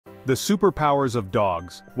The superpowers of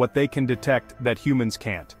dogs, what they can detect that humans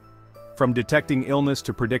can't. From detecting illness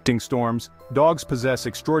to predicting storms, dogs possess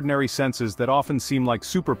extraordinary senses that often seem like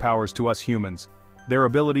superpowers to us humans. Their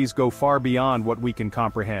abilities go far beyond what we can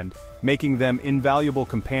comprehend, making them invaluable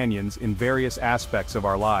companions in various aspects of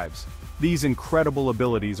our lives. These incredible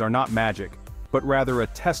abilities are not magic, but rather a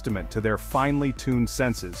testament to their finely tuned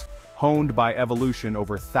senses, honed by evolution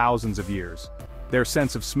over thousands of years. Their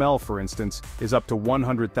sense of smell, for instance, is up to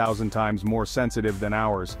 100,000 times more sensitive than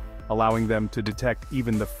ours, allowing them to detect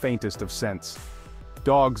even the faintest of scents.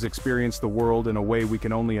 Dogs experience the world in a way we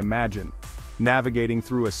can only imagine, navigating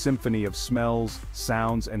through a symphony of smells,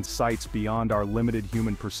 sounds, and sights beyond our limited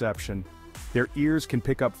human perception. Their ears can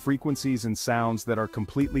pick up frequencies and sounds that are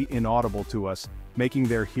completely inaudible to us, making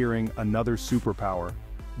their hearing another superpower.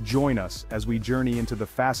 Join us as we journey into the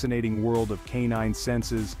fascinating world of canine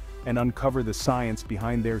senses and uncover the science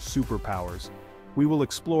behind their superpowers. We will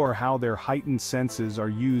explore how their heightened senses are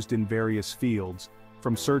used in various fields,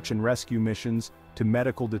 from search and rescue missions to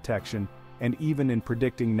medical detection, and even in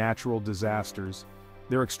predicting natural disasters.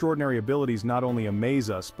 Their extraordinary abilities not only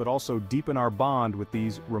amaze us but also deepen our bond with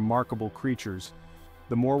these remarkable creatures.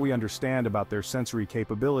 The more we understand about their sensory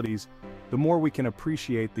capabilities, the more we can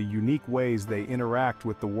appreciate the unique ways they interact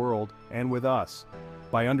with the world and with us.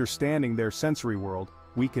 By understanding their sensory world,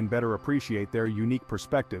 we can better appreciate their unique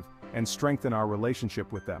perspective and strengthen our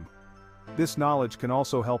relationship with them. This knowledge can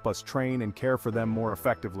also help us train and care for them more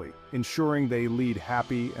effectively, ensuring they lead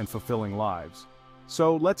happy and fulfilling lives.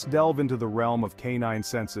 So let's delve into the realm of canine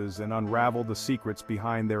senses and unravel the secrets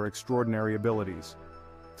behind their extraordinary abilities.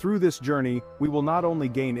 Through this journey, we will not only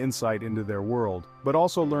gain insight into their world, but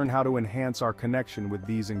also learn how to enhance our connection with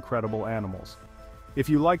these incredible animals. If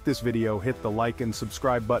you liked this video, hit the like and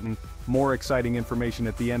subscribe button. More exciting information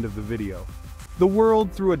at the end of the video. The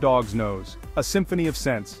world through a dog's nose, a symphony of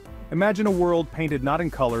scents. Imagine a world painted not in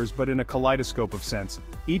colors but in a kaleidoscope of scents,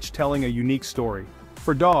 each telling a unique story.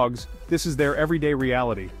 For dogs, this is their everyday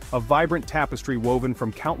reality, a vibrant tapestry woven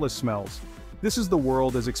from countless smells. This is the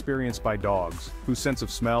world as experienced by dogs, whose sense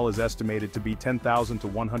of smell is estimated to be 10,000 to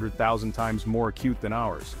 100,000 times more acute than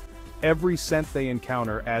ours. Every scent they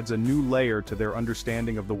encounter adds a new layer to their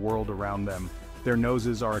understanding of the world around them. Their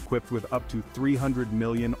noses are equipped with up to 300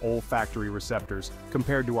 million olfactory receptors,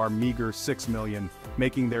 compared to our meager 6 million,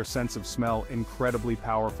 making their sense of smell incredibly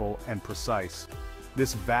powerful and precise.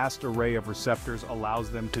 This vast array of receptors allows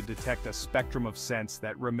them to detect a spectrum of scents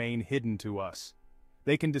that remain hidden to us.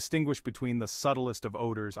 They can distinguish between the subtlest of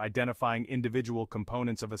odors, identifying individual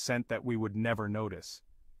components of a scent that we would never notice.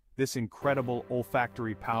 This incredible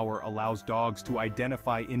olfactory power allows dogs to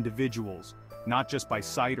identify individuals, not just by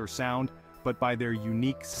sight or sound, but by their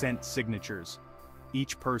unique scent signatures.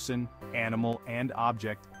 Each person, animal, and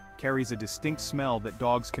object carries a distinct smell that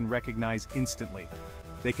dogs can recognize instantly.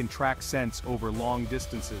 They can track scents over long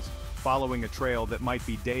distances, following a trail that might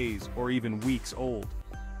be days or even weeks old.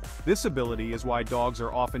 This ability is why dogs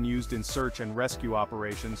are often used in search and rescue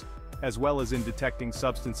operations, as well as in detecting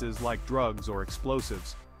substances like drugs or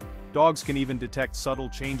explosives. Dogs can even detect subtle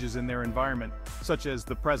changes in their environment, such as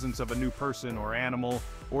the presence of a new person or animal,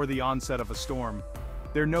 or the onset of a storm.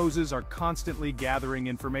 Their noses are constantly gathering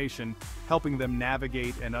information, helping them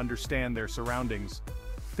navigate and understand their surroundings.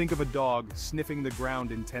 Think of a dog sniffing the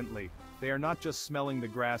ground intently. They are not just smelling the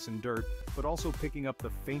grass and dirt, but also picking up the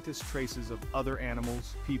faintest traces of other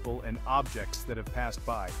animals, people, and objects that have passed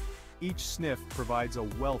by. Each sniff provides a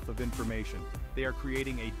wealth of information. They are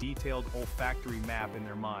creating a detailed olfactory map in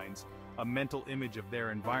their minds, a mental image of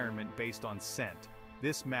their environment based on scent.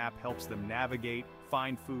 This map helps them navigate,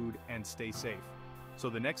 find food, and stay safe. So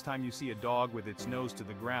the next time you see a dog with its nose to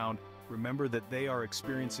the ground, remember that they are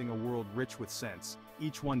experiencing a world rich with scents,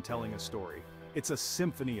 each one telling a story. It's a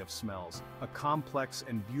symphony of smells, a complex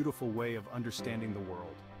and beautiful way of understanding the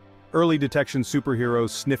world. Early detection superheroes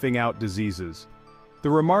sniffing out diseases. The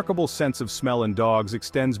remarkable sense of smell in dogs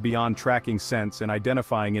extends beyond tracking scents and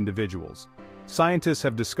identifying individuals. Scientists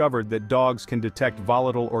have discovered that dogs can detect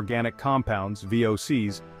volatile organic compounds,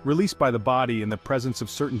 VOCs, released by the body in the presence of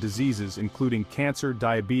certain diseases including cancer,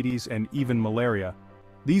 diabetes, and even malaria.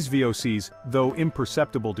 These VOCs, though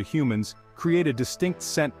imperceptible to humans, create a distinct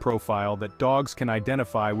scent profile that dogs can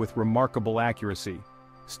identify with remarkable accuracy.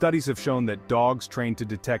 Studies have shown that dogs trained to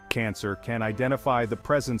detect cancer can identify the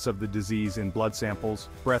presence of the disease in blood samples,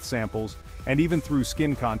 breath samples, and even through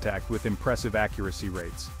skin contact with impressive accuracy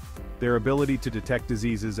rates. Their ability to detect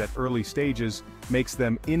diseases at early stages makes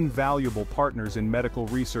them invaluable partners in medical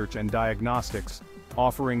research and diagnostics,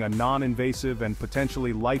 offering a non-invasive and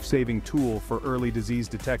potentially life-saving tool for early disease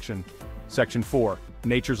detection. Section 4.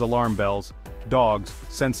 Nature's alarm bells. Dogs,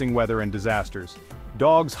 sensing weather and disasters.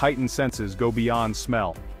 Dogs' heightened senses go beyond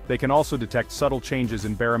smell. They can also detect subtle changes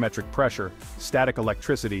in barometric pressure, static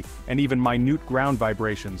electricity, and even minute ground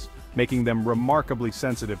vibrations, making them remarkably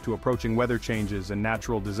sensitive to approaching weather changes and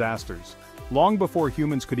natural disasters. Long before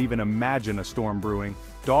humans could even imagine a storm brewing,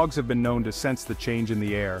 dogs have been known to sense the change in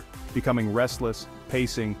the air, becoming restless,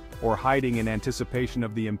 pacing, or hiding in anticipation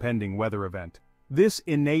of the impending weather event. This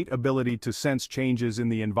innate ability to sense changes in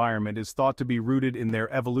the environment is thought to be rooted in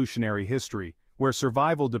their evolutionary history, where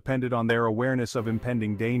survival depended on their awareness of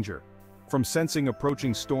impending danger. From sensing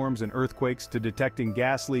approaching storms and earthquakes to detecting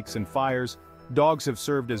gas leaks and fires, dogs have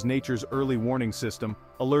served as nature's early warning system,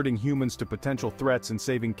 alerting humans to potential threats and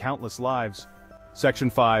saving countless lives. Section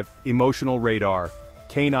 5. Emotional radar.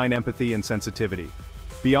 Canine empathy and sensitivity.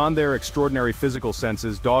 Beyond their extraordinary physical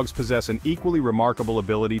senses, dogs possess an equally remarkable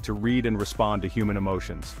ability to read and respond to human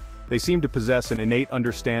emotions. They seem to possess an innate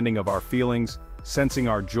understanding of our feelings, sensing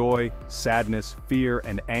our joy, sadness, fear,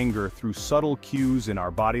 and anger through subtle cues in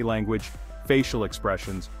our body language, facial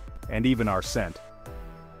expressions, and even our scent.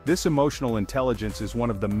 This emotional intelligence is one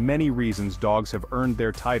of the many reasons dogs have earned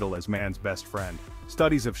their title as man's best friend.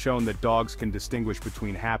 Studies have shown that dogs can distinguish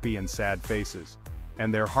between happy and sad faces,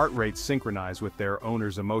 and their heart rates synchronize with their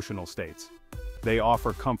owner's emotional states. They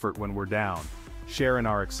offer comfort when we're down, share in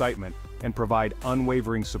our excitement, and provide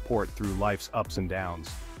unwavering support through life's ups and downs.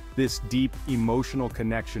 This deep, emotional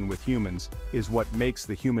connection with humans is what makes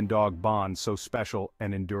the human-dog bond so special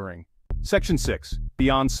and enduring. Section 6.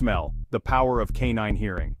 Beyond smell, the power of canine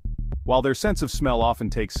hearing. While their sense of smell often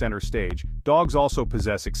takes center stage, dogs also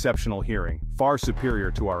possess exceptional hearing, far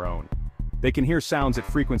superior to our own. They can hear sounds at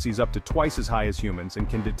frequencies up to twice as high as humans and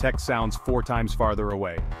can detect sounds 4 times farther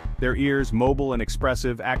away. Their ears, mobile and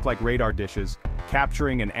expressive, act like radar dishes,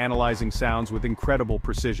 capturing and analyzing sounds with incredible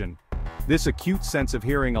precision. This acute sense of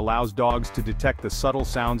hearing allows dogs to detect the subtle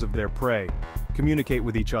sounds of their prey, communicate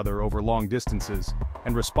with each other over long distances,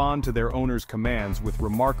 and respond to their owner's commands with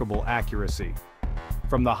remarkable accuracy.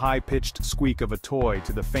 From the high-pitched squeak of a toy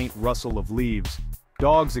to the faint rustle of leaves,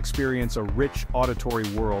 dogs experience a rich auditory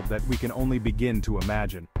world that we can only begin to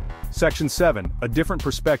imagine. Section 7. A different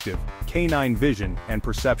perspective, canine vision and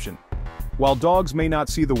perception. While dogs may not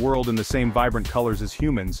see the world in the same vibrant colors as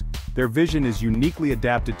humans, their vision is uniquely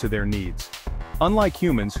adapted to their needs. Unlike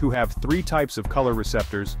humans who have 3 types of color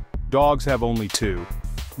receptors, dogs have only 2.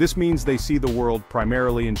 This means they see the world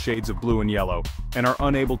primarily in shades of blue and yellow, and are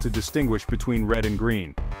unable to distinguish between red and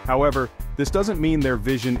green. However, this doesn't mean their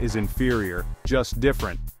vision is inferior, just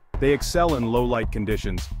different. They excel in low-light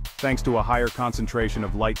conditions, thanks to a higher concentration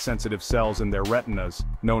of light-sensitive cells in their retinas,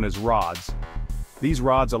 known as rods. These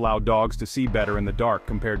rods allow dogs to see better in the dark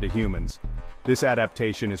compared to humans. This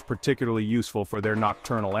adaptation is particularly useful for their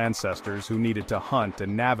nocturnal ancestors who needed to hunt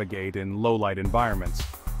and navigate in low-light environments.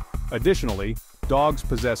 Additionally, dogs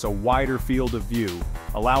possess a wider field of view,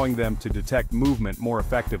 allowing them to detect movement more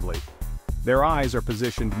effectively. Their eyes are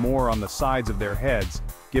positioned more on the sides of their heads,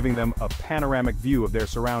 giving them a panoramic view of their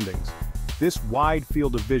surroundings. This wide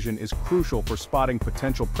field of vision is crucial for spotting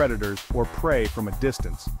potential predators or prey from a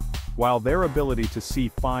distance. While their ability to see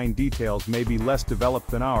fine details may be less developed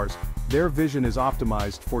than ours, their vision is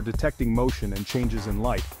optimized for detecting motion and changes in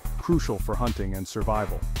light, crucial for hunting and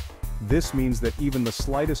survival. This means that even the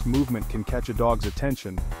slightest movement can catch a dog's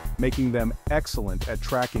attention, making them excellent at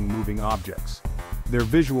tracking moving objects. Their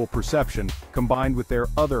visual perception, combined with their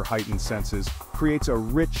other heightened senses, creates a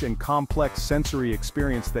rich and complex sensory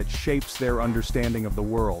experience that shapes their understanding of the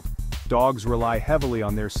world. Dogs rely heavily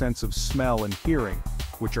on their sense of smell and hearing,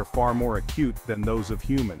 which are far more acute than those of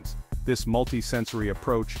humans. This multi-sensory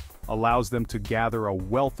approach allows them to gather a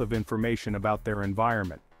wealth of information about their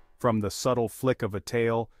environment. From the subtle flick of a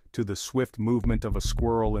tail to the swift movement of a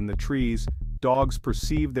squirrel in the trees, dogs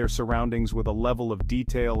perceive their surroundings with a level of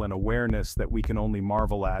detail and awareness that we can only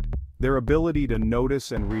marvel at. Their ability to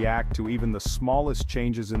notice and react to even the smallest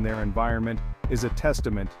changes in their environment is a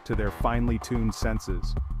testament to their finely tuned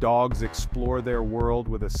senses. Dogs explore their world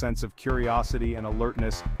with a sense of curiosity and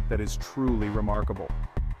alertness that is truly remarkable.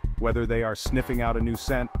 Whether they are sniffing out a new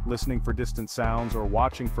scent, listening for distant sounds, or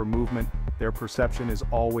watching for movement, their perception is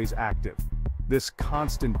always active. This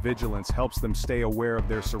constant vigilance helps them stay aware of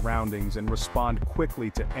their surroundings and respond quickly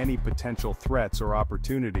to any potential threats or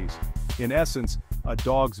opportunities. In essence, a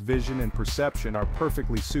dog's vision and perception are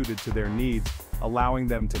perfectly suited to their needs, allowing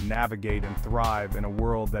them to navigate and thrive in a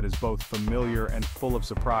world that is both familiar and full of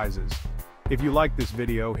surprises. If you like this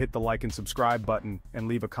video, hit the like and subscribe button and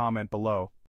leave a comment below.